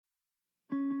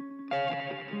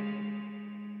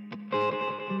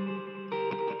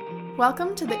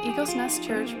Welcome to the Eagles Nest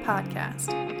Church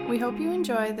podcast. We hope you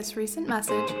enjoy this recent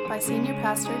message by Senior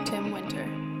Pastor Tim Winter.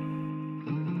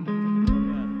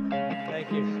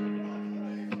 Thank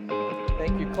you.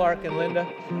 Thank you, Clark and Linda.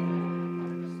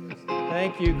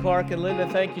 Thank you, Clark and Linda.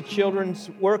 Thank you, children's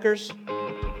workers.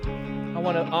 I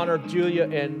want to honor Julia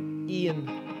and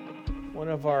Ian, one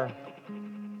of our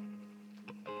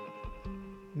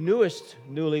newest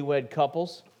newlywed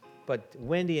couples. But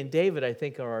Wendy and David, I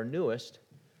think, are our newest.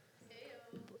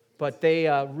 But they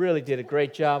really did a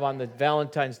great job on the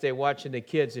Valentine's Day watching the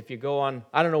kids. If you go on,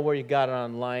 I don't know where you got it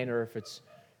online, or if it's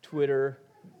Twitter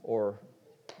or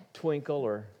Twinkle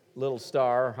or Little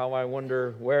Star, how I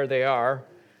wonder where they are.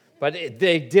 But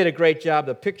they did a great job.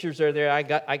 The pictures are there. I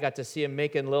got to see them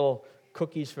making little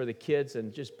cookies for the kids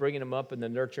and just bringing them up in the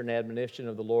nurture and admonition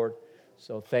of the Lord.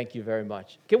 So thank you very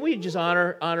much. Can we just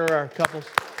honor our couples?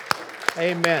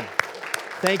 Amen.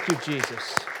 Thank you,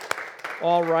 Jesus.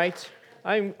 All right.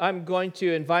 I'm going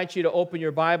to invite you to open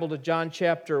your Bible to John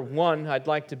chapter 1. I'd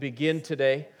like to begin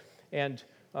today and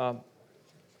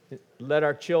let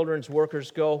our children's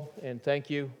workers go. And thank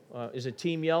you. Is it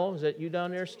Team Yellow? Is that you down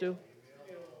there, Stu?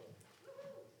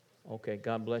 Okay,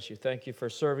 God bless you. Thank you for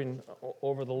serving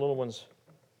over the little ones.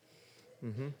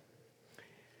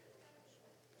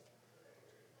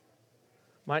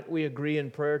 Might we agree in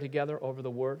prayer together over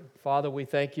the Word? Father, we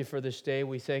thank you for this day.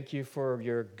 We thank you for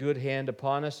your good hand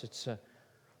upon us. It's a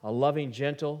loving,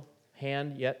 gentle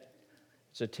hand, yet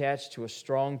it's attached to a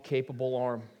strong, capable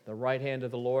arm. The right hand of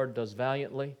the Lord does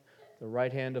valiantly. The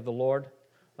right hand of the Lord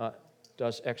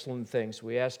does excellent things.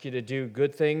 We ask you to do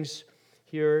good things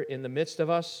here in the midst of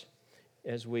us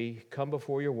as we come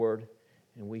before your word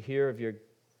and we hear of your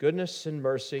goodness and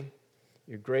mercy,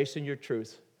 your grace and your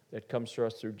truth that comes to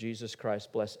us through Jesus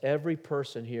Christ. Bless every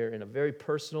person here in a very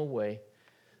personal way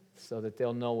so that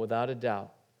they'll know without a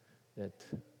doubt that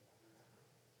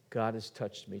God has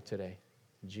touched me today.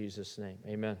 In Jesus' name,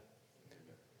 amen.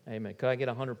 Amen. Could I get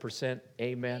 100%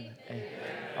 amen? Amen?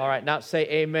 All right, now say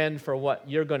amen for what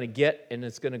you're going to get, and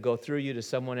it's going to go through you to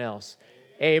someone else.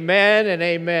 Amen and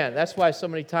amen. That's why so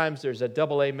many times there's a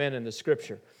double amen in the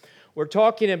Scripture. We're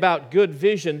talking about good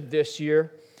vision this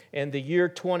year and the year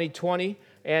 2020,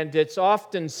 and it's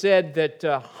often said that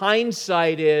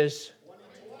hindsight is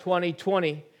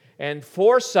 2020, and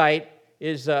foresight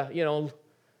is, a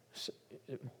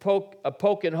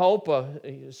poke and hope,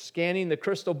 scanning the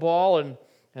crystal ball,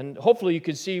 and hopefully you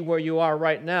can see where you are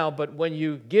right now. But when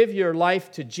you give your life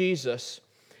to Jesus,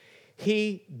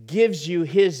 He gives you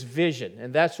His vision,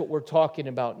 and that's what we're talking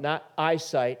about, not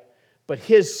eyesight, but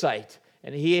His sight,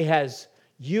 and He has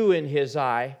you in His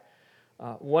eye.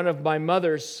 One of my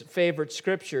mother's favorite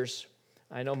scriptures,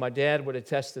 I know my dad would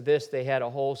attest to this, they had a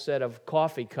whole set of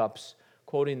coffee cups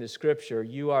quoting the scripture,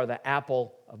 "You are the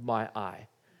apple of my eye."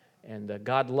 And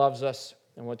God loves us,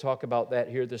 and we'll talk about that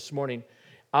here this morning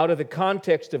out of the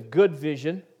context of good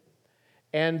vision.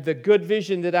 And the good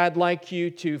vision that I'd like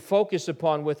you to focus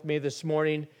upon with me this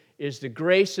morning is the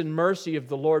grace and mercy of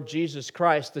the Lord Jesus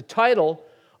Christ. The title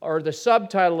or the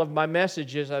subtitle of my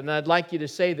message is, and I'd like you to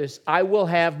say this, I will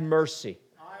have mercy.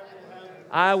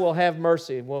 I will have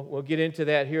mercy. We'll get into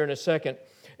that here in a second.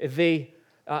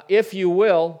 If you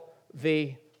will,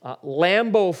 the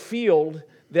Lambeau Field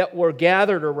that we're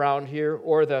gathered around here,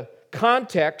 or the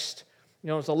context,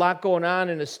 there's a lot going on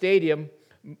in a stadium,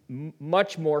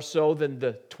 much more so than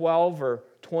the 12 or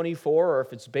 24, or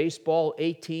if it's baseball,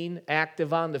 18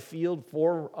 active on the field,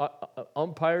 4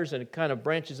 umpires, and it kind of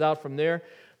branches out from there.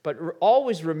 But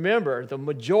always remember, the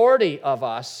majority of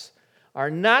us are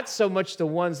not so much the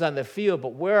ones on the field,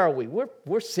 but where are we?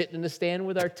 We're sitting in the stand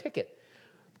with our ticket.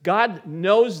 God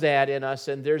knows that in us,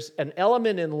 and there's an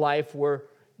element in life where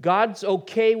God's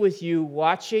okay with you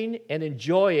watching and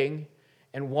enjoying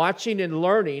and watching and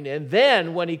learning, and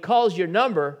then when He calls your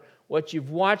number, what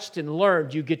you've watched and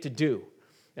learned, you get to do.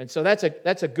 And so that's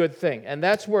a good thing. And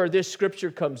that's where this scripture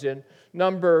comes in.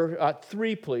 Number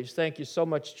 3, please. Thank you so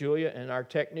much, Julia, and our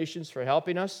technicians for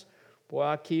helping us. Boy,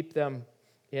 I'll keep them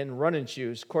in running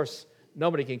shoes. Of course,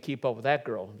 nobody can keep up with that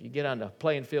girl. You get on the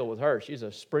playing field with her, she's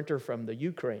a sprinter from the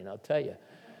Ukraine, I'll tell you.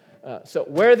 So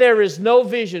where there is no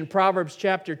vision, Proverbs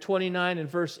chapter 29 and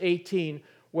verse 18,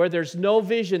 where there's no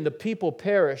vision, the people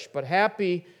perish, but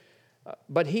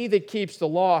he that keeps the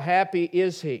law, happy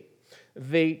is he.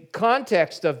 The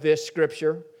context of this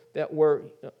scripture, that we're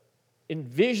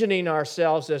envisioning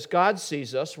ourselves as God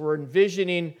sees us, we're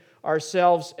envisioning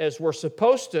ourselves as we're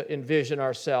supposed to envision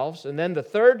ourselves, and then the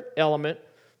third element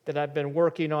that I've been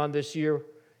working on this year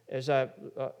as I've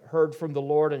heard from the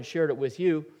Lord and shared it with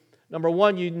you, number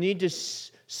one, you need to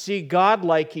see God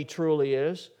like He truly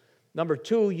is. Number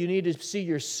 2, you need to see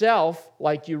yourself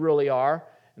like you really are.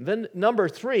 And then number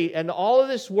 3, and all of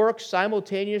this works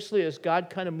simultaneously as God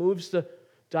kind of moves the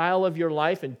dial of your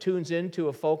life and tunes into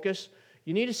a focus.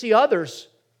 You need to see others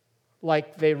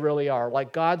like they really are,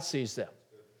 like God sees them.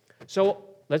 So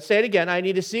let's say it again. I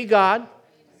need to see God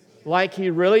like He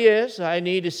really is. I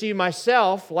need to see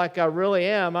myself like I really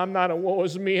am. I'm not a woe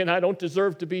is me and I don't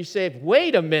deserve to be saved.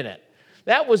 Wait a minute.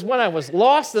 That was when I was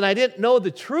lost and I didn't know the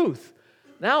truth.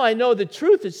 Now I know the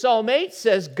truth. As Psalm 8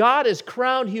 says, God has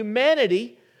crowned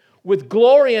humanity with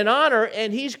glory and honor,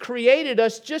 and He's created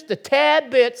us just a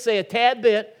tad bit, say a tad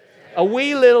bit, a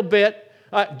wee little bit,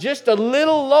 just a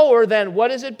little lower than, what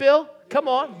is it, Bill? Come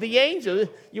on, the angel.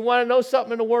 You want to know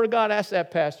something in the Word of God? Ask that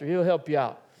pastor. He'll help you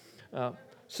out.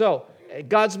 So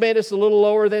God's made us a little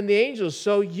lower than the angels,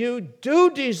 so you do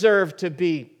deserve to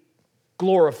be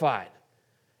glorified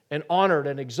and honored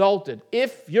and exalted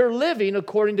if you're living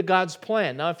according to God's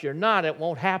plan. Now, if you're not, it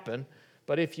won't happen,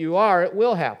 but if you are, it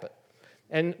will happen.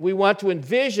 And we want to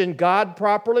envision God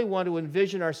properly, want to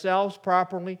envision ourselves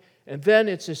properly, and then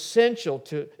it's essential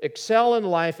to excel in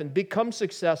life and become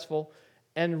successful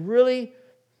and really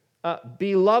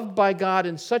be loved by God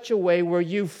in such a way where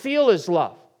you feel His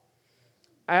love.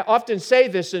 I often say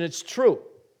this, and it's true.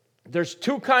 There's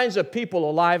 2 kinds of people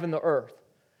alive in the earth,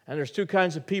 and there's 2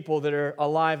 kinds of people that are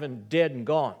alive and dead and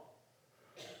gone.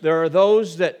 There are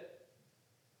those that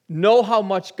know how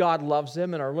much God loves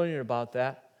them and are learning about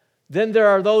that. Then there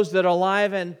are those that are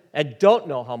alive and don't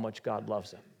know how much God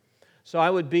loves them. So I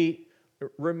would be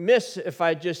remiss if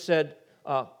I just said,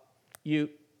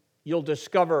 you'll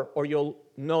discover or you'll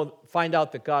find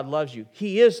out that God loves you.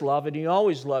 He is love and He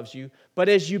always loves you. But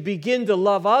as you begin to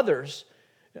love others,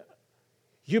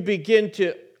 you begin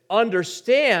to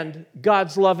understand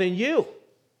God's love in you.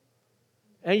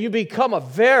 And you become a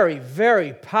very,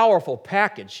 very powerful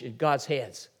package in God's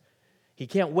hands. He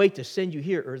can't wait to send you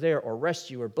here or there or rest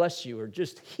you or bless you or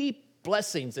just heap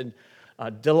blessings and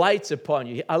delights upon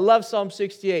you. I love Psalm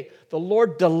 68. The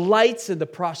Lord delights in the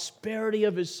prosperity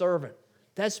of His servant.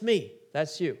 That's me.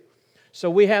 That's you.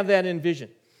 So we have that in vision.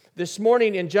 This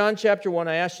morning in John chapter 1,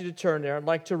 I asked you to turn there. I'd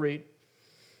like to read.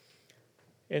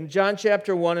 In John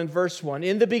chapter 1 and verse 1,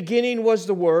 in the beginning was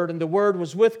the Word, and the Word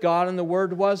was with God, and the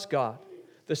Word was God.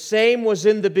 The same was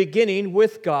in the beginning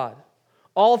with God.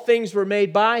 All things were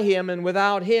made by Him, and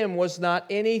without Him was not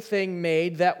anything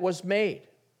made that was made.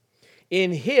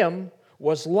 In Him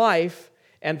was life,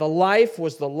 and the life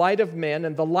was the light of men,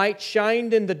 and the light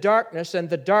shined in the darkness, and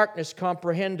the darkness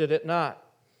comprehended it not.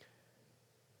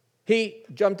 He,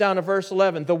 jump down to verse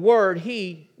 11, the Word,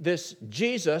 He, this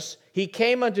Jesus, He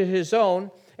came unto His own,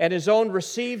 and His own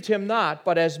received Him not,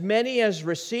 but as many as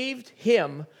received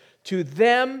Him, to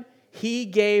them He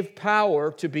gave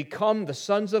power to become the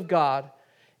sons of God,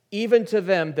 even to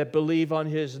them that believe on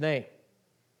His name.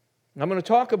 I'm going to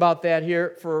talk about that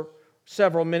here for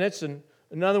several minutes, and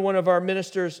another one of our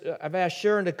ministers, I've asked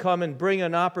Sharon to come and bring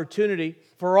an opportunity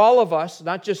for all of us,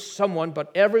 not just someone,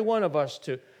 but every one of us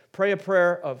to pray a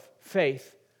prayer of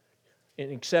faith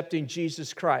in accepting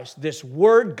Jesus Christ. This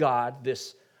Word God,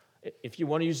 this, if you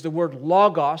want to use the word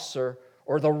logos or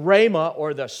the rhema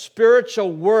or the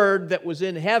spiritual word that was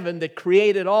in heaven that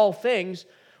created all things,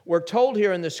 we're told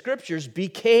here in the Scriptures,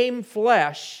 became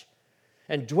flesh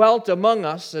and dwelt among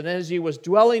us. And as He was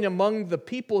dwelling among the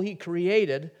people He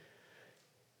created,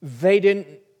 they didn't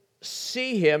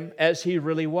see Him as He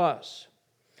really was.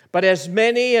 But as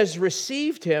many as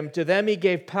received Him, to them He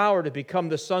gave power to become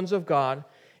the sons of God.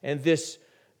 And this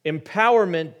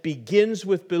empowerment begins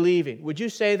with believing. Would you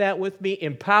say that with me?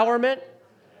 Empowerment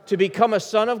to become a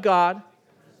son of God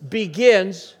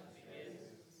begins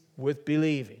with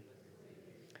believing.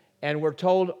 And we're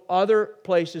told other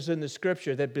places in the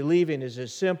Scripture that believing is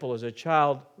as simple as a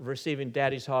child receiving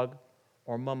daddy's hug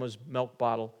or mama's milk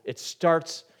bottle. It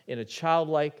starts in a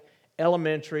childlike,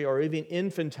 elementary, or even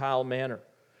infantile manner.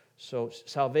 So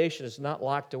salvation is not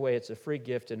locked away. It's a free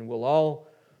gift, and we'll all,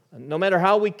 no matter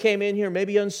how we came in here,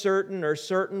 maybe uncertain or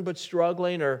certain but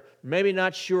struggling or maybe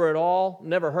not sure at all,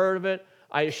 never heard of it,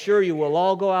 I assure you we'll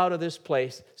all go out of this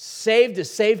place saved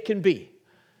as saved can be.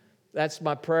 That's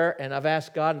my prayer, and I've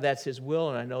asked God, and that's His will,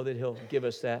 and I know that He'll give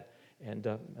us that. And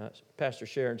Pastor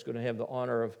Sharon's going to have the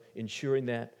honor of ensuring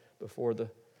that before the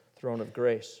throne of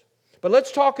grace. But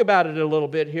let's talk about it a little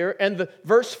bit here. And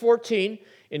verse 14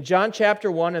 in John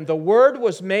chapter 1, and the Word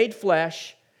was made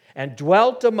flesh and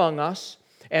dwelt among us,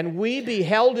 and we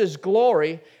beheld His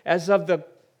glory as of the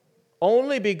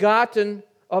only begotten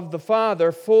of the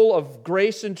Father, full of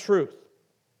grace and truth.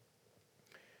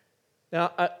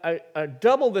 Now, I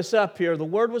double this up here. The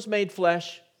Word was made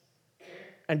flesh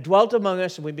and dwelt among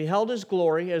us, and we beheld his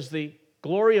glory as the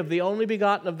glory of the only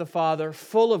begotten of the Father,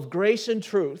 full of grace and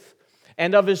truth,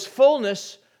 and of his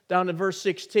fullness, down to verse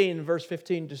 16. Verse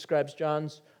 15 describes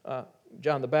John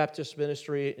the Baptist's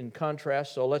ministry in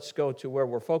contrast, so let's go to where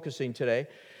we're focusing today.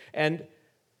 And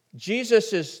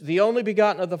Jesus is the only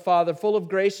begotten of the Father, full of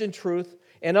grace and truth,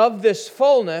 and of this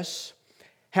fullness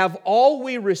have all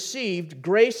we received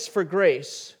grace for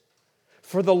grace.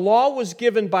 For the law was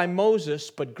given by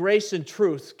Moses, but grace and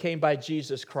truth came by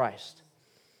Jesus Christ.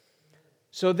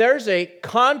 So there's a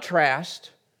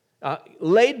contrast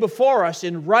laid before us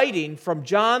in writing from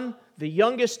John, the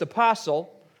youngest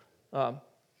apostle,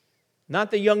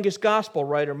 not the youngest gospel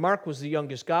writer. Mark was the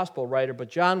youngest gospel writer, but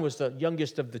John was the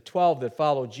youngest of the 12 that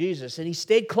followed Jesus, and he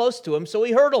stayed close to him, so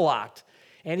he heard a lot.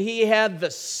 And he had the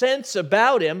sense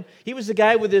about him. He was the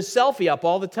guy with his selfie up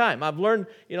all the time. I've learned,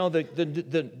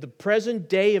 the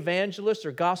present-day evangelists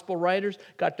or gospel writers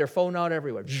got their phone out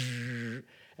everywhere.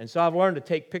 And so I've learned to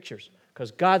take pictures because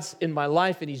God's in my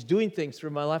life and He's doing things through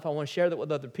my life. I want to share that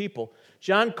with other people.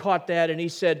 John caught that and he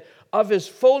said, of His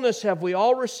fullness have we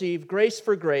all received grace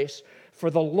for grace,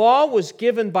 for the law was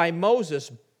given by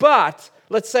Moses, but,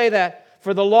 let's say that,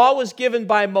 for the law was given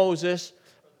by Moses,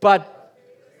 but...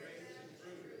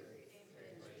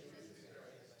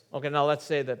 Okay, now let's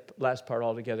say that last part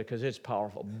all together because it's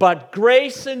powerful. But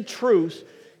grace and truth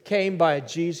came by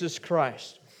Jesus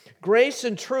Christ. Grace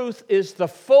and truth is the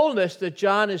fullness that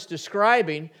John is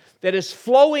describing that is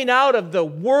flowing out of the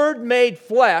Word made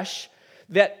flesh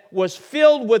that was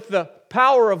filled with the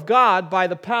power of God by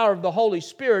the power of the Holy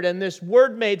Spirit. And this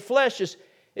Word made flesh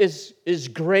is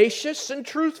gracious and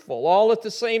truthful all at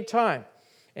the same time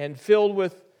and filled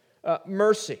with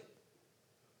mercy.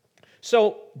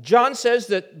 So John says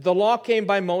that the law came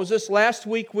by Moses. Last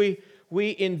week we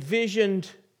envisioned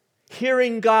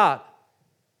hearing God.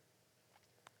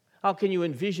 How can you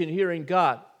envision hearing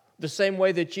God? The same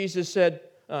way that Jesus said,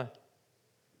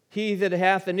 he that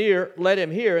hath an ear, let him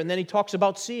hear. And then he talks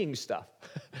about seeing stuff.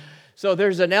 So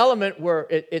there's an element where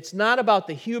it's not about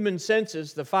the human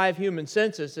senses, the 5 human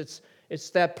senses. It's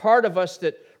that part of us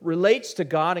that relates to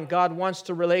God and God wants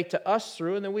to relate to us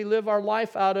through. And then we live our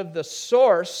life out of the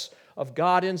source of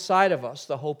God inside of us,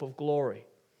 the hope of glory.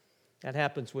 That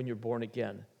happens when you're born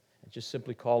again. And just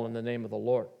simply call in the name of the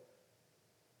Lord.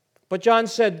 But John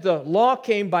said the law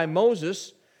came by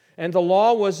Moses, and the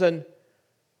law was an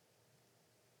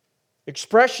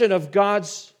expression of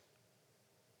God's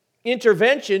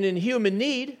intervention in human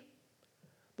need.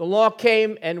 The law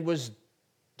came and was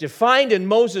defined in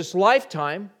Moses'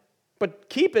 lifetime, but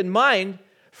keep in mind,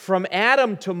 from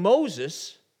Adam to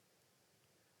Moses,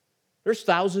 there's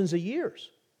thousands of years.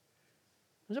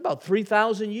 There's about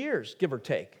 3,000 years, give or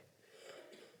take.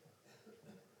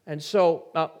 And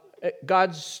so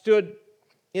God stood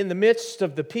in the midst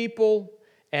of the people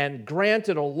and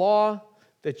granted a law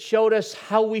that showed us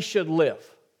how we should live.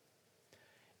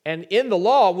 And in the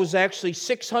law was actually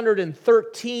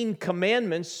 613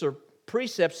 commandments or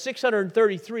precepts,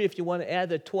 633 if you want to add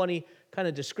the 20 kind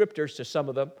of descriptors to some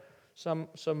of them.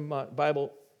 Some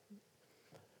Bible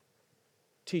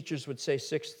teachers would say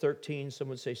 613, some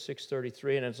would say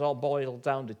 633, and it's all boiled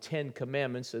down to 10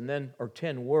 commandments or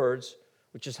 10 words,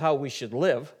 which is how we should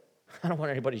live. I don't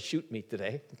want anybody to shoot me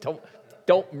today.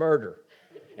 Don't murder.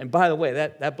 And by the way,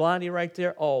 that blondie right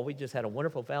there, we just had a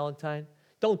wonderful Valentine.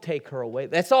 Don't take her away.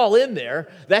 That's all in there.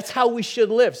 That's how we should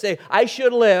live. Say, I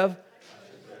should live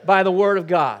by the Word of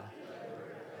God.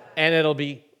 And it'll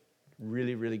be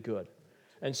really, really good.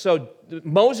 And so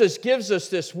Moses gives us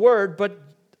this word, but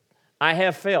I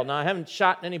have failed. Now, I haven't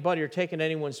shot anybody or taken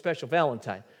anyone's special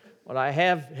Valentine. But I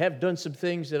have done some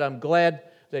things that I'm glad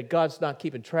that God's not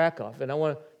keeping track of. And I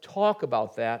want to talk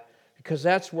about that because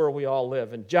that's where we all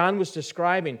live. And John was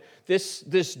describing this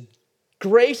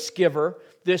grace giver,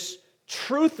 this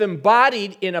truth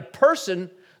embodied in a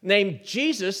person named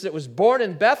Jesus that was born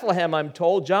in Bethlehem, I'm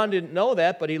told. John didn't know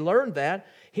that, but he learned that.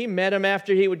 He met him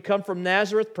after he would come from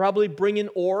Nazareth, probably bringing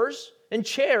oars and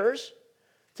chairs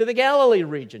to the Galilee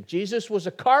region. Jesus was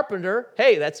a carpenter.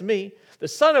 Hey, that's me. The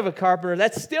son of a carpenter,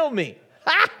 that's still me.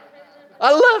 Ha!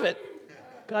 I love it.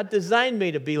 God designed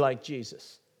me to be like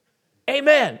Jesus.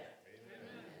 Amen.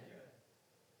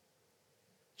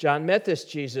 John met this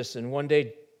Jesus, and one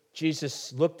day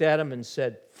Jesus looked at him and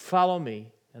said, follow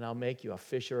me, and I'll make you a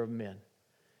fisher of men.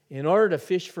 In order to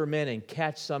fish for men and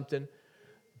catch something,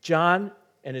 John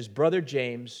and his brother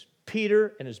James,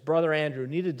 Peter and his brother Andrew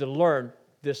needed to learn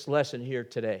this lesson here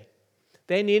today.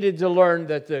 They needed to learn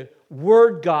that the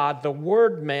Word God, the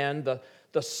Word man,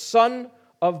 the Son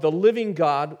of the living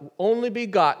God, only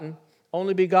begotten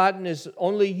is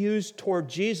only used toward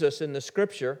Jesus in the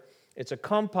Scripture. It's a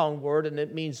compound word, and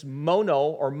it means mono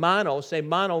or mono. Say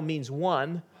mono means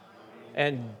one.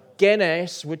 And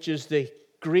genes, which is the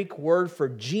Greek word for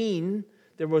gene,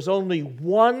 there was only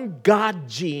one God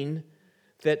gene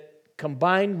that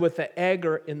combined with the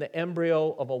agar in the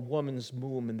embryo of a woman's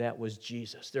womb, and that was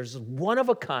Jesus. There's one of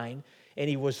a kind, and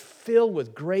he was filled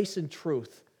with grace and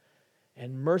truth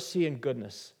and mercy and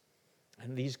goodness.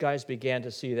 And these guys began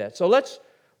to see that. So let's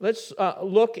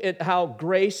look at how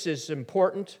grace is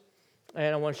important.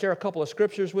 And I want to share a couple of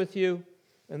scriptures with you.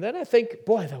 And then I think,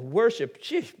 boy, the worship,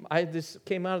 this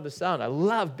came out of the sound. I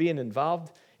love being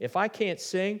involved. If I can't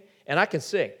sing, and I can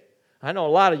sing. I know a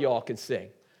lot of y'all can sing.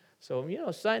 So,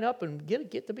 sign up and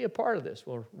get to be a part of this.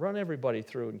 We'll run everybody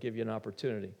through and give you an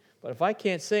opportunity. But if I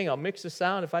can't sing, I'll mix the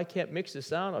sound. If I can't mix the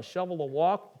sound, I'll shovel the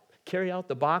walk, carry out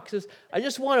the boxes. I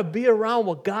just want to be around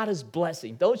what God is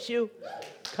blessing, don't you?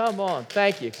 Come on.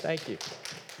 Thank you.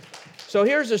 So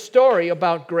here's a story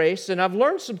about grace, and I've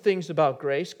learned some things about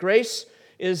grace. Grace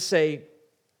is the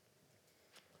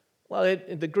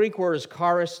Greek word is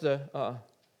charis. The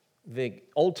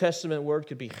Old Testament word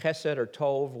could be chesed or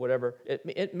tov, whatever.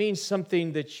 It means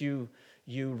something that you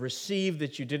receive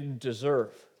that you didn't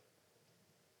deserve.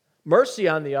 Mercy,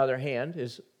 on the other hand,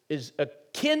 is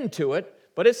akin to it,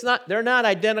 but it's not. They're not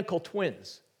identical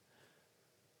twins.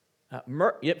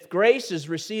 If grace is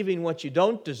receiving what you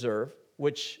don't deserve,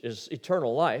 which is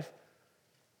eternal life.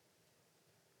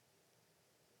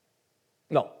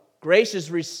 No, grace is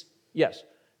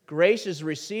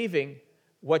receiving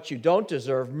what you don't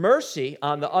deserve. Mercy,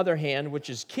 on the other hand, which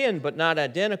is kin but not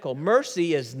identical,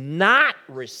 mercy is not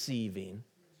receiving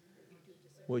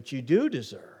what you do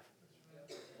deserve.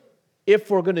 If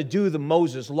we're going to do the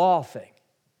Moses Law thing.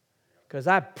 Because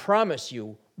I promise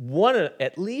you,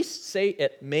 at least say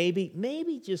it,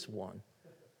 maybe just one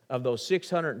of those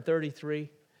 633,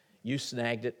 you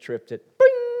snagged it, tripped it,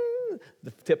 bing,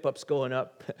 the tip-up's going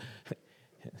up.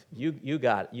 You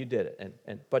got it. You did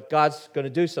it. But God's going to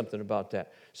do something about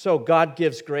that. So God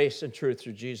gives grace and truth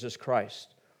through Jesus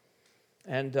Christ.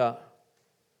 And I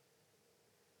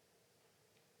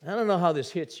don't know how this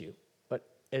hits you, but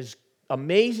as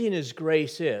amazing as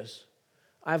grace is,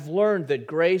 I've learned that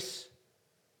grace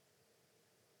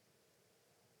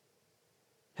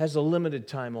has a limited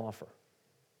time offer.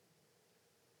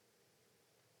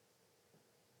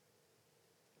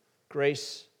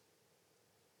 Grace,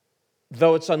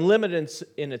 though it's unlimited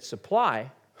in its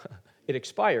supply, it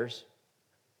expires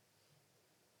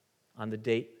on the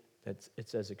date that it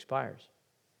says expires.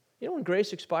 You know when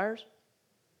grace expires?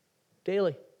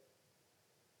 Daily.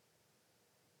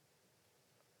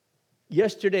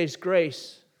 Yesterday's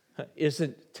grace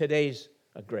isn't today's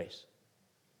grace.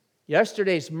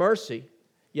 Yesterday's mercy,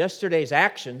 yesterday's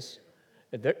actions,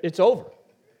 it's over.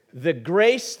 The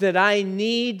grace that I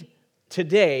need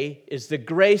today is the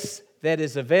grace that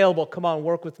is available. Come on,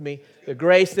 work with me. The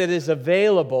grace that is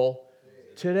available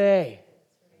today.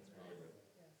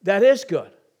 That is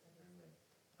good.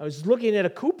 I was looking at a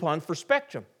coupon for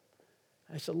Spectrum.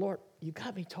 I said, Lord, you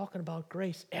got me talking about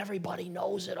grace. Everybody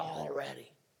knows it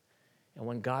already. And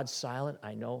when God's silent,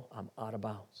 I know I'm out of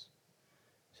bounds.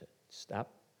 I said,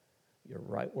 stop. You're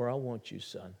right where I want you,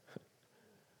 son.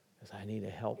 Because I need to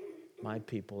help my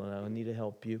people, and I need to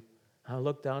help you. I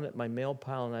looked down at my mail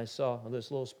pile, and I saw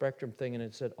this little Spectrum thing, and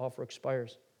it said, offer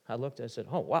expires. I looked and I said,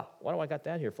 oh, wow, what do I got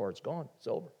that here for? It's gone. It's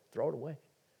over. Throw it away.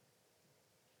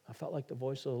 I felt like the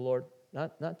voice of the Lord,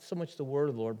 not so much the word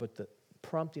of the Lord, but the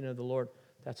prompting of the Lord.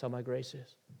 That's how my grace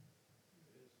is.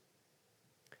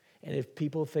 And if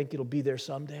people think it'll be there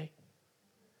someday,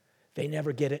 they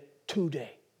never get it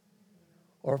today.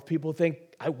 Or if people think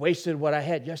I wasted what I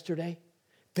had yesterday,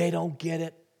 they don't get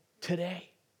it today.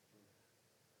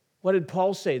 What did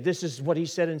Paul say? This is what he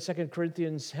said in 2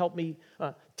 Corinthians, help me.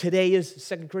 Today is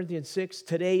 2 Corinthians 6.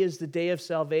 Today is the day of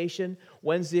salvation.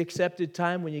 When's the accepted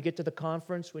time? When you get to the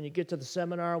conference, when you get to the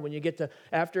seminar, when you get to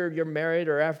after you're married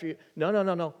or after you...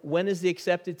 No. When is the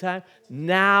accepted time?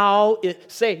 Now.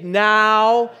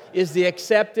 Now is the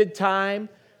accepted time.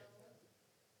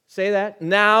 Say that.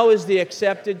 Now is the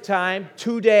accepted time.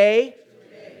 Today.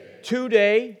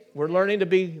 We're learning to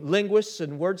be linguists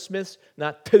and wordsmiths,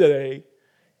 not today.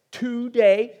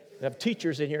 Today, I have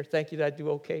teachers in here. Thank you. Did I do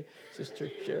okay,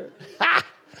 Sister Sharon?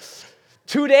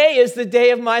 Today is the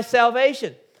day of my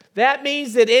salvation. That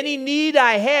means that any need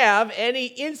I have,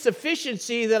 any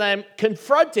insufficiency that I'm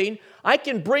confronting, I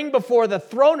can bring before the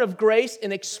throne of grace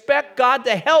and expect God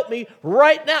to help me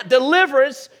right now.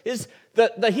 Deliverance is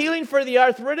the healing for the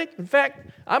arthritic. In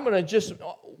fact, I'm going to just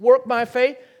work my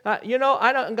faith.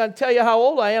 I'm going to tell you how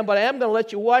old I am, but I am going to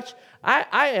let you watch.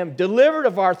 I am delivered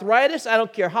of arthritis. I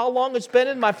don't care how long it's been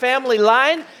in my family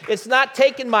line. It's not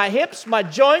taking my hips, my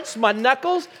joints, my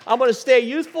knuckles. I'm going to stay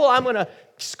youthful. I'm going to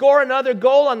score another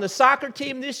goal on the soccer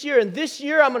team this year, and this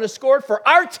year I'm going to score it for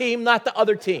our team, not the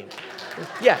other team.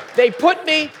 Yeah, they put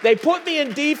me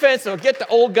in defense. They'll get the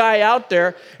old guy out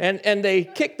there, and they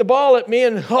kick the ball at me,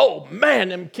 and oh man,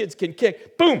 them kids can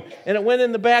kick. Boom, and it went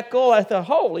in the back goal. I thought,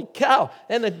 holy cow.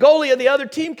 And the goalie of the other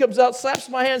team comes out, slaps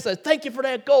my hand, and says, thank you for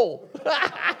that goal.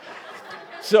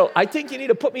 So I think you need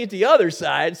to put me at the other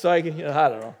side so I can, I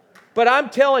don't know. But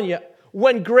I'm telling you,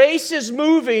 when grace is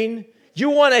moving, you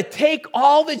want to take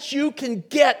all that you can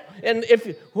get. And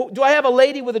do I have a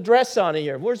lady with a dress on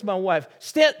here? Where's my wife?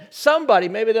 Somebody,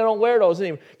 maybe they don't wear those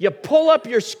anymore. You pull up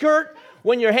your skirt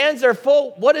when your hands are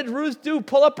full. What did Ruth do?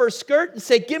 Pull up her skirt and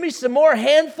say, give me some more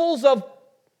handfuls of.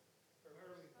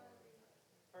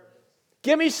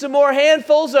 Give me some more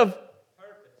handfuls of.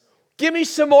 Give me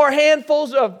some more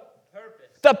handfuls of.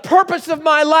 The purpose of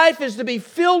my life is to be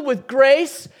filled with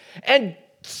grace, and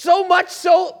so much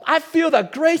so, I feel the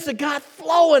grace of God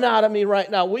flowing out of me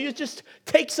right now. Will you just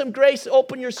take some grace,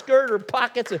 open your skirt or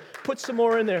pockets, and put some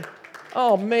more in there?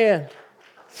 Oh, man.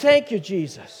 Thank you,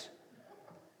 Jesus.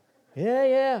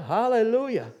 Yeah,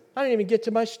 hallelujah. I didn't even get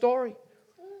to my story.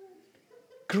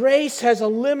 Grace has a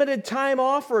limited time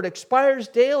offer. It expires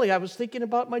daily. I was thinking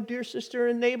about my dear sister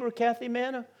and neighbor, Kathy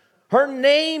Manna. Her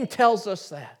name tells us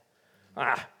that.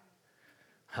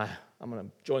 I'm going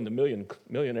to join the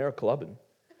millionaire club and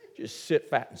just sit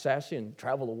fat and sassy and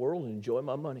travel the world and enjoy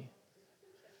my money.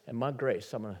 And my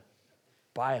grace, I'm going to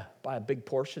buy a big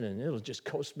portion, and it'll just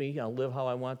cost me. I'll live how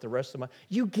I want the rest of my...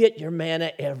 You get your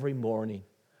manna every morning,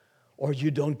 or you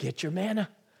don't get your manna.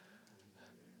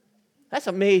 That's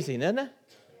amazing, isn't it?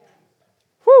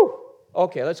 Whew!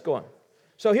 Okay, let's go on.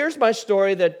 So here's my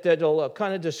story that'll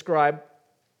kind of describe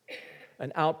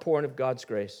an outpouring of God's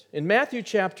grace. In Matthew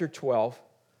chapter 12,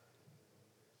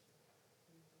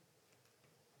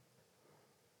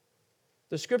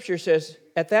 the scripture says,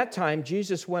 at that time,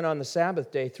 Jesus went on the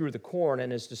Sabbath day through the corn,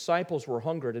 and his disciples were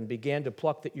hungered and began to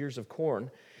pluck the ears of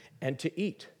corn and to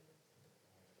eat.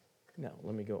 Now,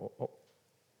 let me go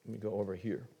over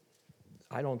here.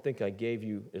 I don't think I gave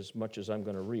you as much as I'm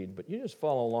going to read, but you just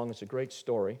follow along. It's a great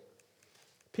story.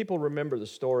 People remember the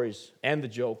stories and the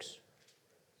jokes,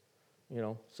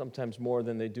 sometimes more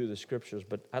than they do the scriptures,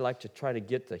 but I like to try to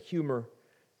get the humor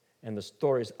and the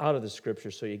stories out of the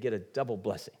scriptures so you get a double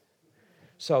blessing.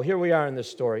 So here we are in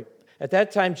this story. At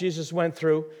that time, Jesus went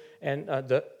through and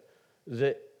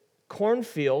the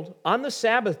cornfield on the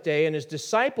Sabbath day, and his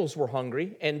disciples were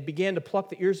hungry and began to pluck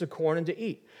the ears of corn and to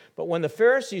eat. But when the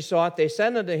Pharisees saw it, they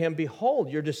said unto him, behold,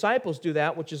 your disciples do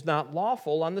that which is not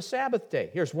lawful on the Sabbath day.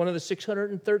 Here's one of the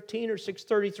 613 or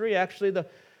 633, actually,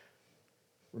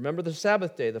 remember the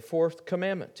Sabbath day, the fourth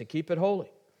commandment, to keep it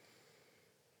holy.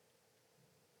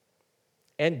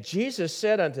 And Jesus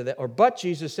said unto them, but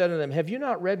Jesus said unto them, have you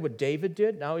not read what David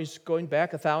did? Now he's going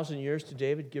back 1,000 years to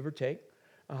David, give or take.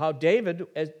 How David,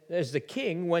 as the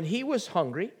king, when he was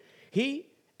hungry, he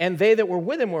and they that were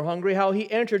with him were hungry, how he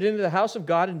entered into the house of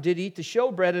God and did eat the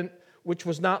showbread, which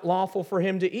was not lawful for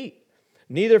him to eat,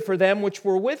 neither for them which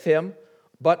were with him,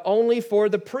 but only for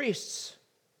the priests.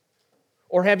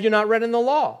 Or have you not read in the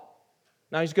law?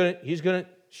 Now he's going to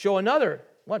show another.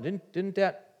 What, didn't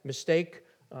that mistake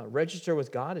register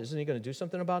with God? Isn't he going to do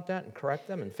something about that and correct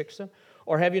them and fix them?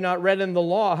 Or have you not read in the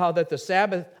law how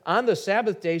that on the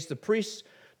Sabbath days the priests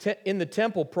in the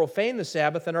temple profane the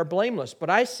Sabbath and are blameless? But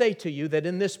I say to you that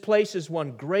in this place is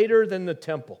one greater than the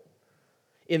temple.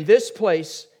 In this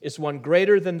place is one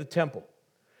greater than the temple.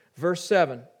 Verse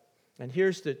 7, and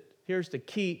here's the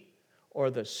key or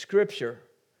the scripture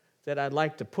that I'd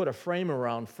like to put a frame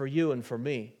around for you and for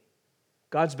me.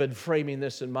 God's been framing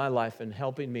this in my life and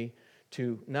helping me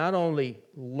to not only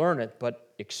learn it,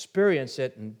 but experience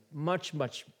it, and much,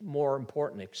 much more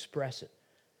important, express it.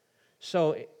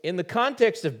 So in the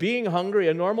context of being hungry,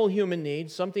 a normal human need,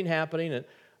 something happening, and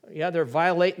they're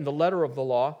violating the letter of the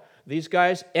law. These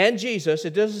guys and Jesus,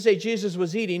 it doesn't say Jesus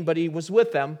was eating, but he was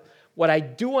with them. What I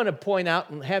do want to point out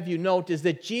and have you note is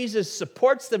that Jesus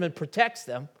supports them and protects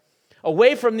them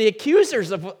away from the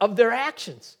accusers of their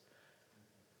actions.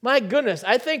 My goodness,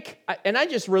 I think, and I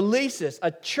just release this,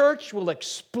 a church will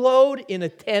explode in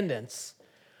attendance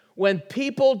when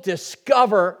people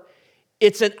discover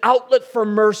it's an outlet for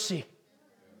mercy.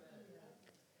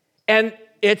 And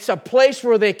it's a place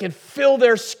where they can fill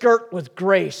their skirt with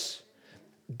grace.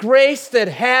 Grace that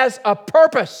has a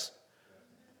purpose.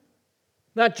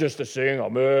 Not just to sing,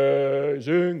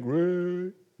 amazing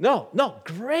grace. No,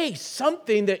 grace,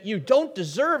 something that you don't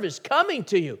deserve is coming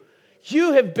to you.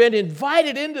 You have been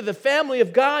invited into the family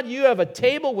of God. You have a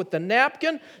table with the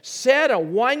napkin, set a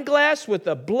wine glass with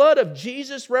the blood of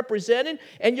Jesus represented,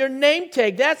 and your name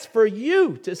tag, that's for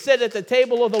you to sit at the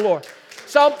table of the Lord.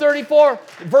 Psalm 34,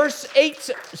 verse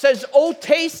 8 says, "Oh,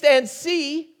 taste and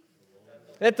see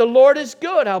that the Lord is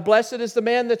good. How blessed is the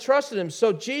man that trusted him."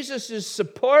 So Jesus is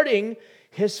supporting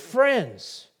his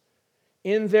friends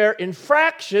in their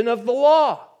infraction of the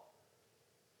law.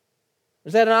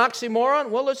 Is that an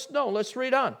oxymoron? Well, let's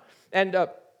read on. And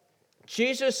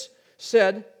Jesus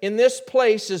said, "In this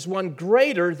place is one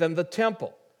greater than the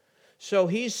temple." So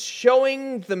he's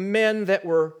showing the men that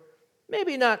were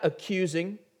maybe not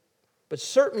accusing, but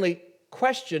certainly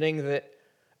questioning the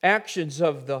actions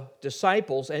of the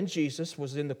disciples, and Jesus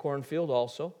was in the cornfield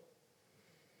also,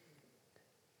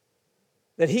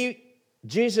 that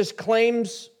Jesus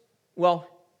claims, well,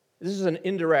 this is an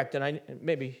indirect, and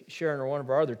maybe Sharon or one of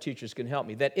our other teachers can help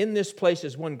me, that in this place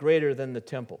is one greater than the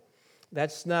temple.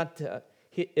 That's not,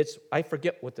 I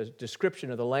forget what the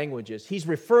description of the language is. He's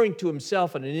referring to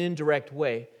himself in an indirect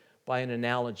way by an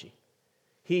analogy.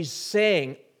 He's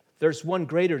saying there's one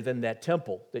greater than that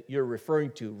temple that you're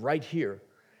referring to right here,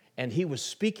 and he was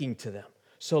speaking to them.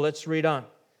 So let's read on.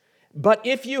 "But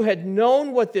if you had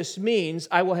known what this means,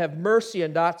 'I will have mercy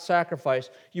and not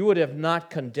sacrifice,' you would have not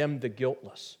condemned the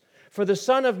guiltless. For the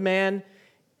Son of Man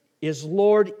is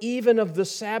Lord even of the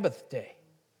Sabbath day."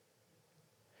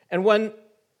 And when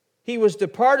he was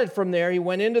departed from there, he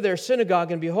went into their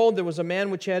synagogue, and behold, there was a man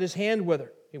which had his hand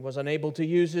withered. He was unable to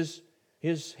use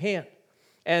his hand.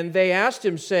 And they asked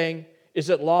him, saying, "Is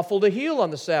it lawful to heal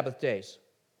on the Sabbath days?"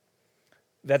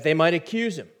 That they might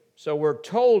accuse him. So we're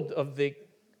told of the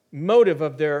motive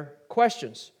of their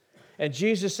questions. "And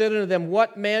Jesus said unto them,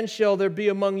 What man shall there be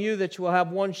among you that will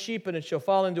have one sheep, and it shall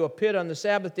fall into a pit on the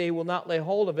Sabbath day, will not lay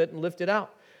hold of it and lift it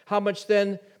out? How much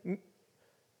then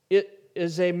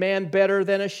is a man better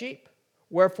than a sheep?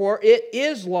 Wherefore it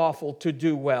is lawful to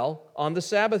do well on the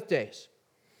Sabbath days."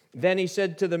 Then he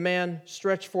said to the man,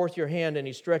 "Stretch forth your hand," and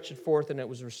he stretched it forth, and it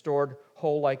was restored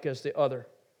whole like as the other.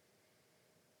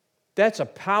 That's a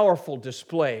powerful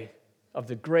display of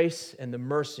the grace and the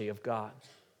mercy of God.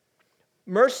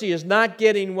 Mercy is not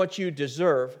getting what you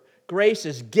deserve. Grace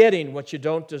is getting what you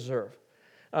don't deserve.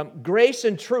 Grace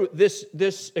and truth,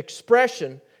 this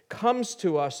expression comes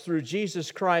to us through Jesus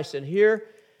Christ, and here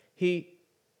he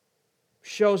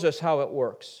shows us how it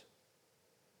works.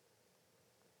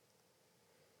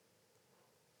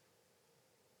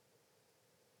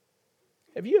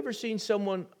 Have you ever seen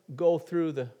someone go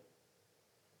through the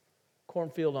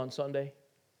cornfield on Sunday?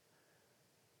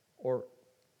 Or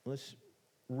let's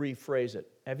rephrase it.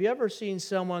 Have you ever seen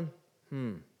someone,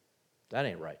 that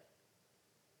ain't right?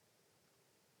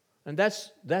 And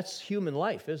that's human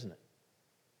life, isn't it?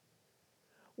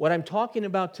 What I'm talking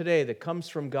about today that comes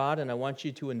from God, and I want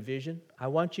you to envision, I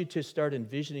want you to start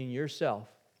envisioning yourself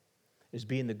as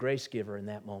being the grace giver in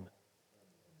that moment.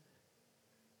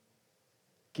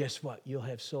 Guess what? You'll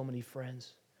have so many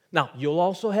friends. Now, you'll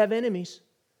also have enemies,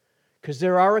 because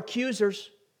there are accusers.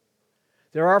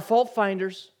 There are fault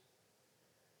finders.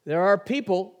 There are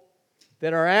people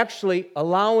that are actually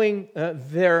allowing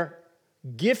their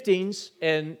giftings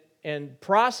and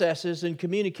processes and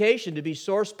communication to be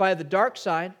sourced by the dark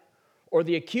side, or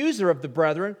the accuser of the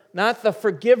brethren, not the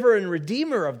forgiver and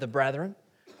redeemer of the brethren.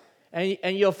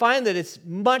 And you'll find that it's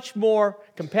much more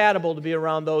compatible to be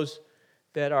around those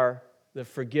that are the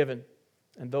forgiven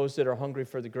and those that are hungry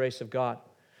for the grace of God.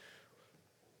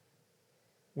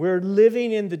 We're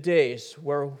living in the days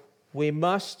where we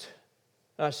must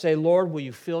say, "Lord, will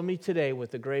you fill me today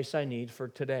with the grace I need for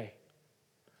today?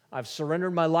 I've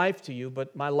surrendered my life to you,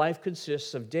 but my life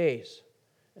consists of days.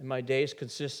 And my days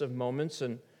consist of moments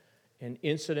and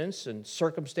incidents and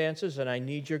circumstances, and I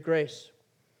need your grace."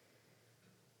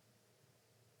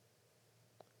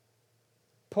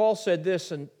 Paul said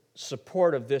this in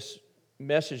support of this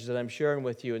message that I'm sharing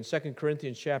with you. In 2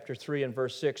 Corinthians chapter 3 and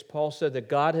verse 6, Paul said that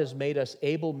God has made us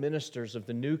able ministers of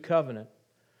the new covenant,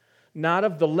 not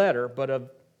of the letter, but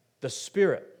of the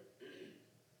Spirit.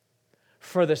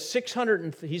 For the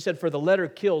he said, "For the letter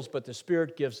kills, but the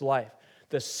Spirit gives life."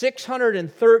 The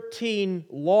 613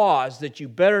 laws that you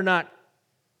better not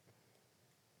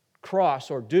cross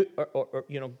or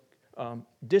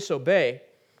disobey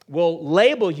will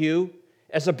label you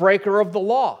as a breaker of the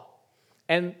law.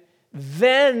 And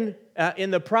then,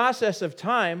 in the process of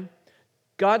time,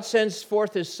 God sends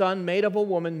forth His Son, made of a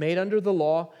woman, made under the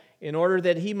law, in order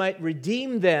that He might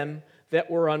redeem them that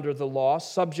were under the law,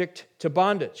 subject to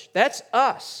bondage. That's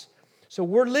us. So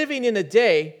we're living in a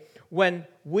day when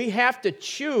we have to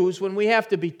choose when we have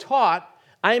to be taught.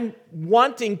 I'm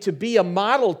wanting to be a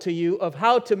model to you of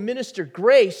how to minister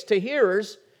grace to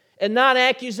hearers and not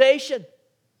accusation.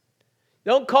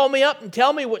 Don't call me up and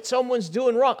tell me what someone's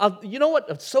doing wrong. You know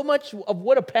what? So much of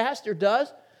what a pastor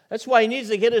does, that's why he needs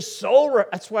to get his soul right.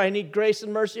 That's why I need grace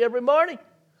and mercy every morning.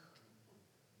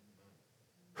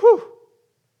 Whew.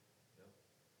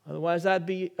 Otherwise, I'd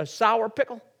be a sour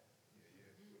pickle.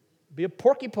 Be a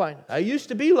porcupine. I used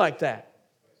to be like that.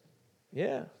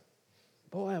 Yeah.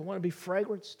 Boy, I want to be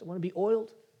fragranced. I want to be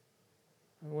oiled.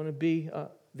 I want to be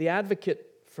the advocate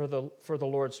for the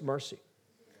Lord's mercy.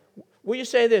 Will you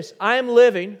say this? I am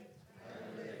living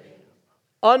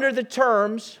under the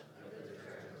terms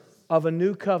of a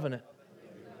new covenant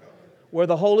where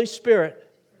the Holy Spirit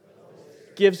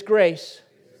gives grace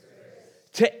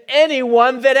to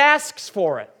anyone that asks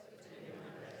for it.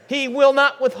 He will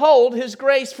not withhold His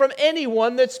grace from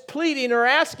anyone that's pleading or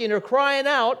asking or crying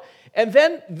out. And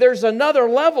then there's another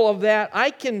level of that.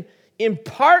 I can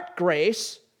impart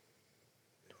grace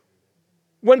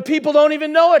when people don't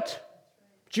even know it.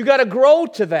 But you got to grow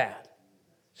to that.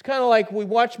 It's kind of like we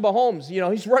watch Mahomes. You know,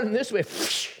 he's running this way.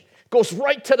 Goes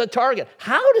right to the target.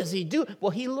 How does he do it?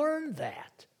 Well, he learned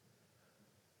that.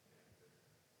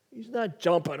 He's not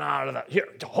jumping out of the, here,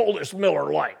 to hold this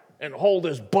Miller Lite and hold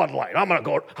this Bud Light. I'm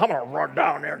going to run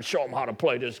down there and show them how to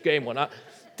play this game.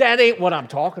 That ain't what I'm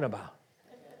talking about.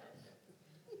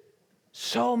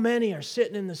 So many are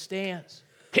sitting in the stands.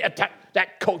 Yeah,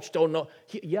 that coach don't know.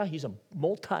 He's a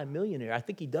multi-millionaire. I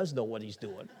think he does know what he's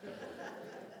doing.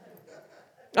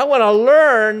 I want to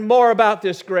learn more about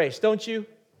this grace, don't you?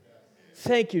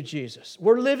 Thank you, Jesus.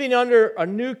 We're living under a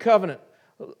new covenant.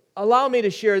 Allow me to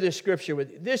share this scripture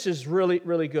with you. This is really,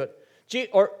 really good.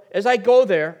 Or as I go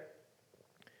there,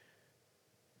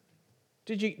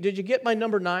 did you get my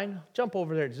number 9? Jump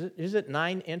over there. Is it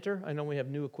 9, enter? I know we have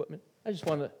new equipment. I just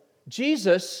want to,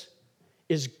 Jesus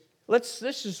is, let's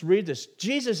just read this.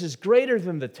 Jesus is greater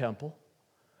than the temple.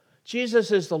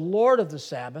 Jesus is the Lord of the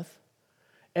Sabbath.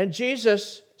 And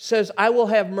Jesus says, I will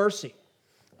have mercy.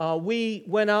 We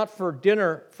went out for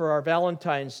dinner for our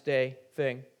Valentine's Day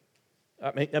thing.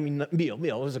 Meal.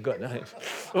 It was a good night.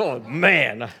 Oh,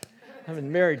 man. I've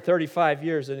been married 35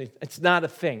 years, and it's not a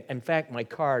thing. In fact, my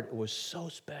card was so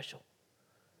special.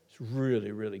 It's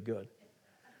really, really good.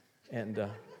 And,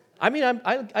 I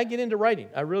get into writing.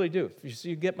 I really do. If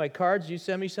you get my cards, you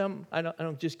send me something, I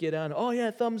don't just get on, oh,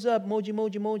 yeah, thumbs up,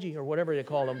 emoji, or whatever they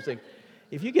call them. It's like,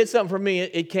 if you get something from me,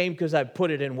 it came because I put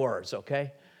it in words,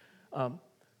 okay?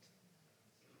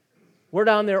 We're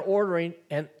down there ordering,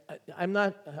 and I'm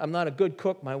not a good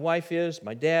cook. My wife is,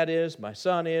 my dad is, my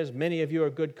son is. Many of you are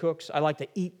good cooks. I like to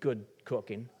eat good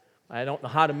cooking. I don't know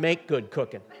how to make good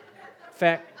cooking. In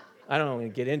fact, I don't want to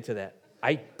get into that.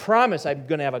 I promise I'm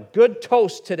going to have a good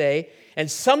toast today, and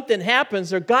something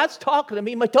happens, or God's talking to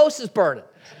me, my toast is burning.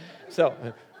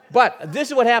 But this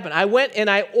is what happened. I went and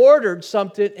I ordered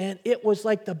something, and it was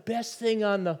like the best thing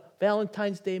on the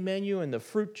Valentine's Day menu, and the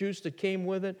fruit juice that came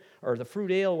with it, or the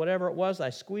fruit ale, whatever it was. I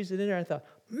squeezed it in there, and I thought,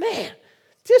 man,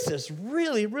 this is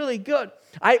really, really good.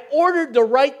 I ordered the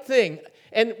right thing.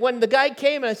 And when the guy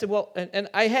came, and I said, well, and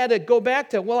I had to go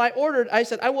back to, I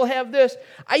said, I will have this.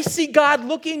 I see God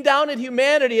looking down at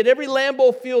humanity, at every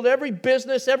Lambeau Field, every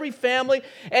business, every family,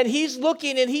 and He's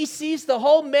looking, and He sees the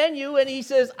whole menu, and He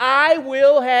says, I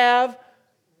will have,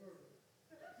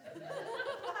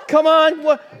 come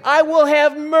on, I will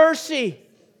have mercy.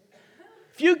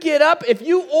 If you get up, if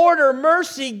you order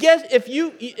mercy,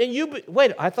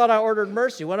 wait, I thought I ordered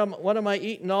mercy. What am I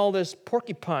eating all this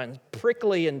porcupine,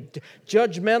 prickly and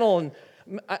judgmental?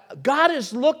 And God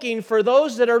is looking for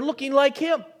those that are looking like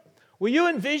Him. Will you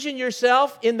envision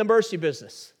yourself in the mercy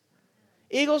business?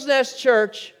 Eagles Nest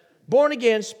Church, born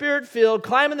again, Spirit-filled,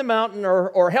 climbing the mountain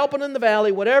or helping in the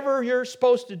valley, whatever you're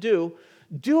supposed to do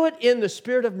it in the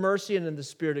spirit of mercy and in the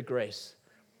spirit of grace.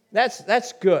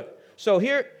 That's good.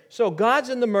 So God's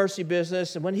in the mercy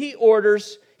business, and when He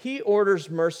orders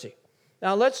mercy.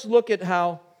 Now let's look at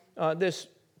how this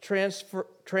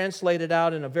translated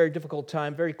out in a very difficult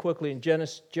time very quickly in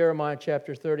Jeremiah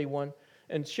chapter 31.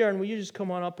 And Sharon, will you just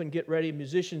come on up and get ready?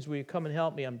 Musicians, will you come and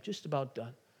help me? I'm just about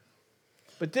done.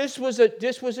 But this was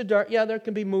a dark, there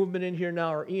can be movement in here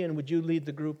now. Or Ian, would you lead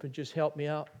the group and just help me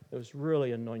out? It was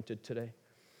really anointed today.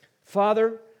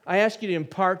 Father, I ask you to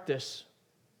impart this.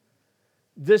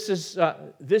 This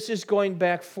is going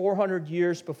back 400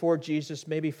 years before Jesus,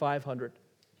 maybe 500.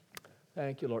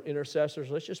 Thank you, Lord. Intercessors,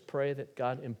 let's just pray that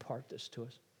God impart this to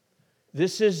us.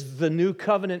 This is the new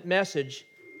covenant message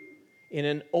in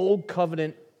an old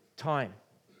covenant time.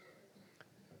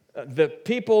 The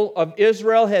people of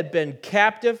Israel had been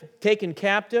taken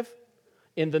captive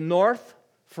in the north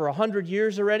for 100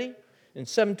 years already. In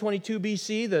 722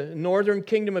 BC, the northern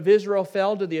kingdom of Israel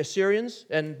fell to the Assyrians,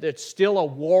 and it's still a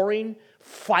warring,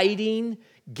 fighting,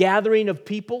 gathering of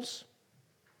peoples.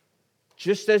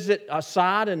 Just as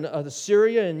Assad and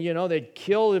Syria, and they'd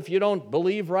kill if you don't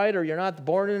believe right or you're not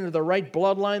born into the right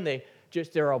bloodline.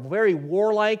 They're a very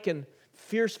warlike and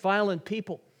fierce, violent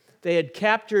people. They had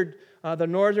captured the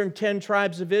northern 10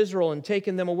 tribes of Israel and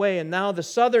taken them away, and now the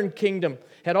southern kingdom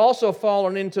had also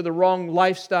fallen into the wrong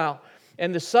lifestyle.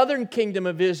 And the southern kingdom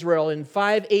of Israel in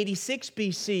 586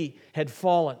 BC had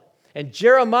fallen. And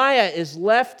Jeremiah is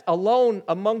left alone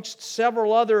amongst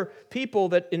several other people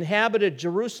that inhabited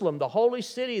Jerusalem, the holy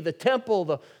city, the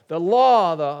temple, the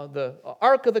law, the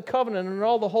Ark of the Covenant, and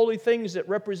all the holy things that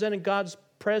represented God's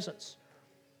presence.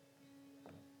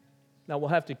 Now we'll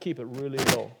have to keep it really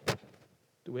low.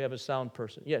 Do we have a sound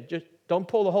person? Yeah, just don't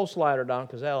pull the whole slider down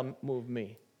because that'll move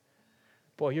me.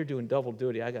 Boy, you're doing double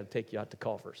duty. I got to take you out to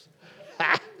Culver's.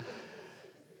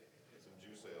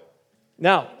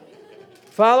 Now,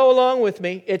 follow along with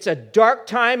me. It's a dark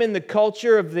time in the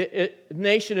culture of the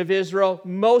nation of Israel.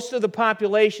 Most of the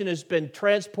population has been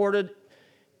transported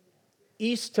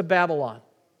east to Babylon.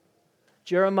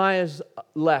 Jeremiah's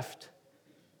left.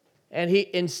 And he,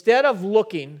 instead of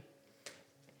looking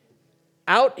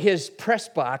out his press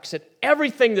box at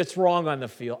everything that's wrong on the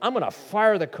field, I'm going to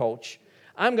fire the coach.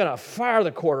 I'm going to fire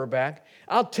the quarterback.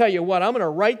 I'll tell you what, I'm going to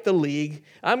write the league.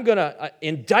 I'm going to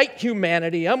indict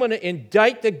humanity. I'm going to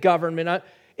indict the government.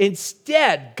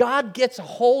 Instead, God gets a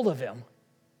hold of him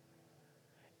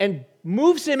and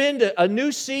moves him into a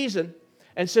new season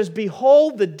and says,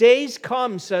 "Behold, the days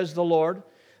come, says the Lord,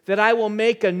 that I will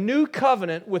make a new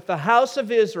covenant with the house of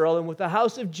Israel and with the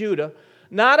house of Judah,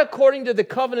 not according to the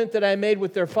covenant that I made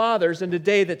with their fathers in the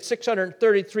day that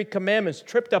 633 commandments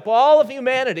tripped up all of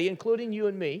humanity, including you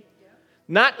and me,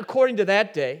 not according to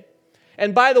that day."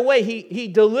 And by the way, he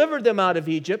delivered them out of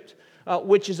Egypt,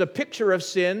 which is a picture of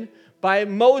sin, by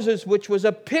Moses, which was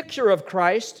a picture of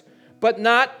Christ, but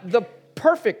not the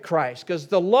perfect Christ, because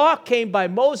the law came by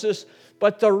Moses,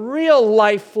 but the real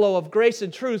life flow of grace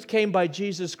and truth came by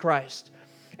Jesus Christ.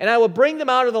 "And I will bring them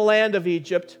out of the land of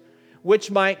Egypt,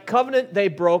 which my covenant they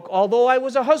broke, although I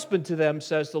was a husband to them,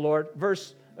 says the Lord."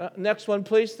 Next one,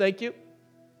 please. Thank you.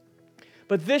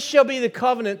 "But this shall be the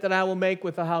covenant that I will make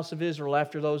with the house of Israel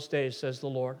after those days, says the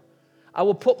Lord. I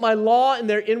will put my law in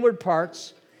their inward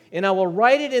parts, and I will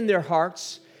write it in their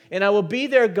hearts, and I will be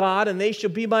their God, and they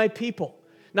shall be my people."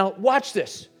 Now, watch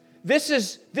this. This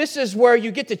is where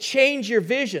you get to change your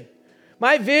vision.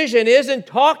 My vision isn't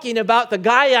talking about the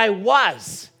guy I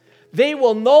was. They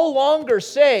will no longer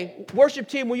say, worship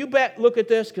team, will you look at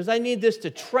this? Because I need this to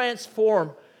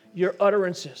transform your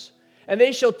utterances. "And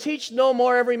they shall teach no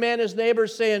more every man his neighbor,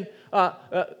 saying,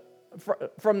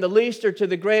 from the least or to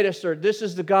the greatest, or this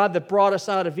is the God that brought us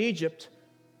out of Egypt.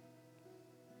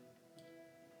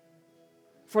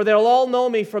 For they'll all know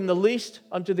me from the least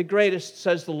unto the greatest,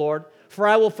 says the Lord. For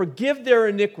I will forgive their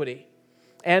iniquity,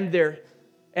 I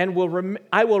will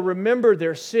remember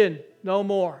their sin no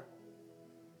more.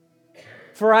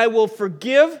 For I will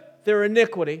forgive their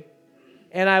iniquity,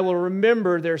 and I will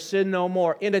remember their sin no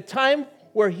more." In a time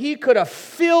where he could have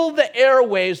filled the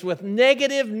airwaves with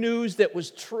negative news that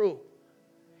was true,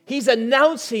 he's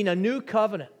announcing a new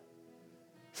covenant.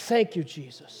 Thank you,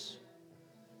 Jesus.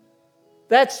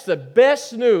 That's the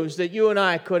best news that you and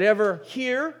I could ever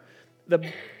hear,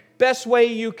 the best way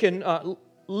you can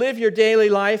live your daily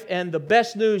life, and the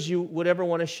best news you would ever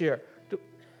want to share.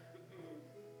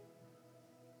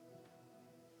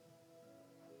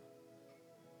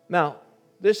 Now,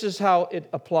 this is how it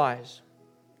applies.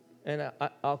 And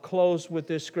I'll close with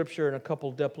this scripture and a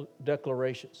couple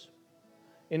declarations.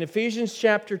 In Ephesians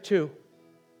chapter 2,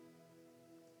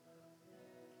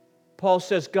 Paul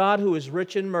says, "God who is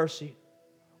rich in mercy,"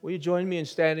 will you join me in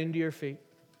standing to your feet?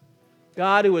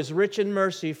 "God who is rich in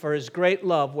mercy for His great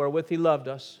love wherewith He loved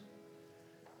us."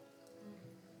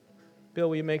 Bill,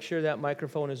 will you make sure that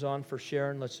microphone is on for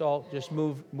Sharon? Let's all just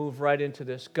move right into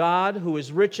this. "God who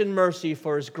is rich in mercy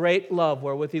for His great love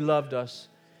wherewith He loved us,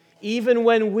 even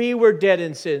when we were dead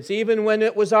in sins," even when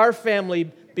it was our family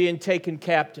being taken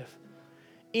captive.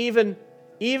 Even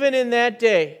in that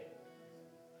day,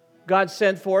 God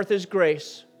sent forth His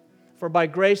grace. "For by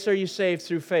grace are you saved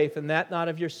through faith, and that not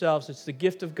of yourselves. It's the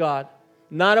gift of God,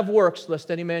 not of works,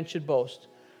 lest any man should boast.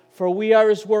 For we are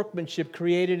His workmanship,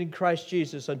 created in Christ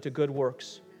Jesus unto good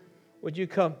works." Would you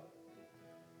come?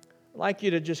 I'd like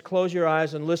you to just close your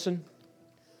eyes and listen.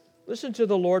 Listen to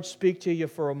the Lord speak to you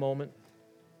for a moment.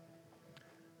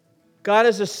 God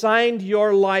has assigned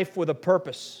your life with a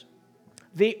purpose.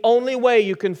 The only way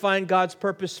you can find God's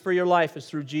purpose for your life is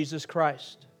through Jesus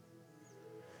Christ.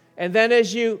 And then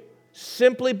as you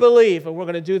simply believe, and we're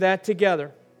going to do that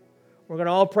together, we're going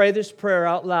to all pray this prayer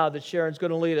out loud that Sharon's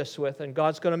going to lead us with, and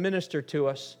God's going to minister to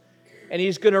us. And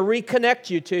He's going to reconnect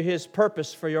you to His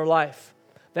purpose for your life.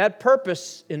 That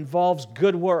purpose involves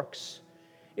good works.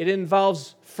 It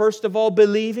involves, first of all,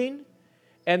 believing,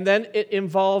 and then it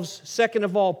involves, second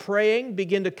of all, praying.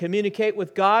 Begin to communicate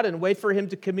with God and wait for Him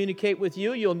to communicate with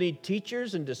you. You'll need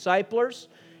teachers and disciplers.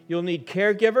 You'll need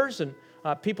caregivers and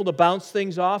people to bounce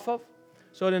things off of.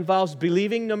 So it involves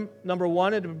believing, number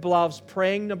one. It involves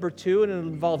praying, number two. And it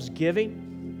involves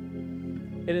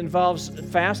giving. It involves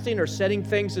fasting or setting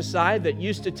things aside that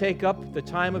used to take up the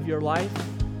time of your life.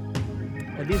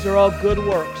 And these are all good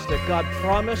works that God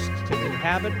promised to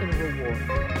inhabit and reward.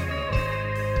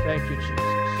 Thank you,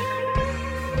 Jesus.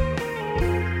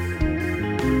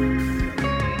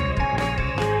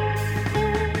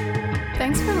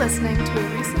 Thanks for listening to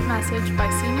a recent message by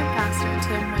Senior Pastor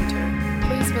Tim Winter.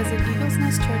 Please visit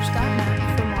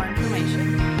eaglesnestchurch.net for more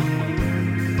information.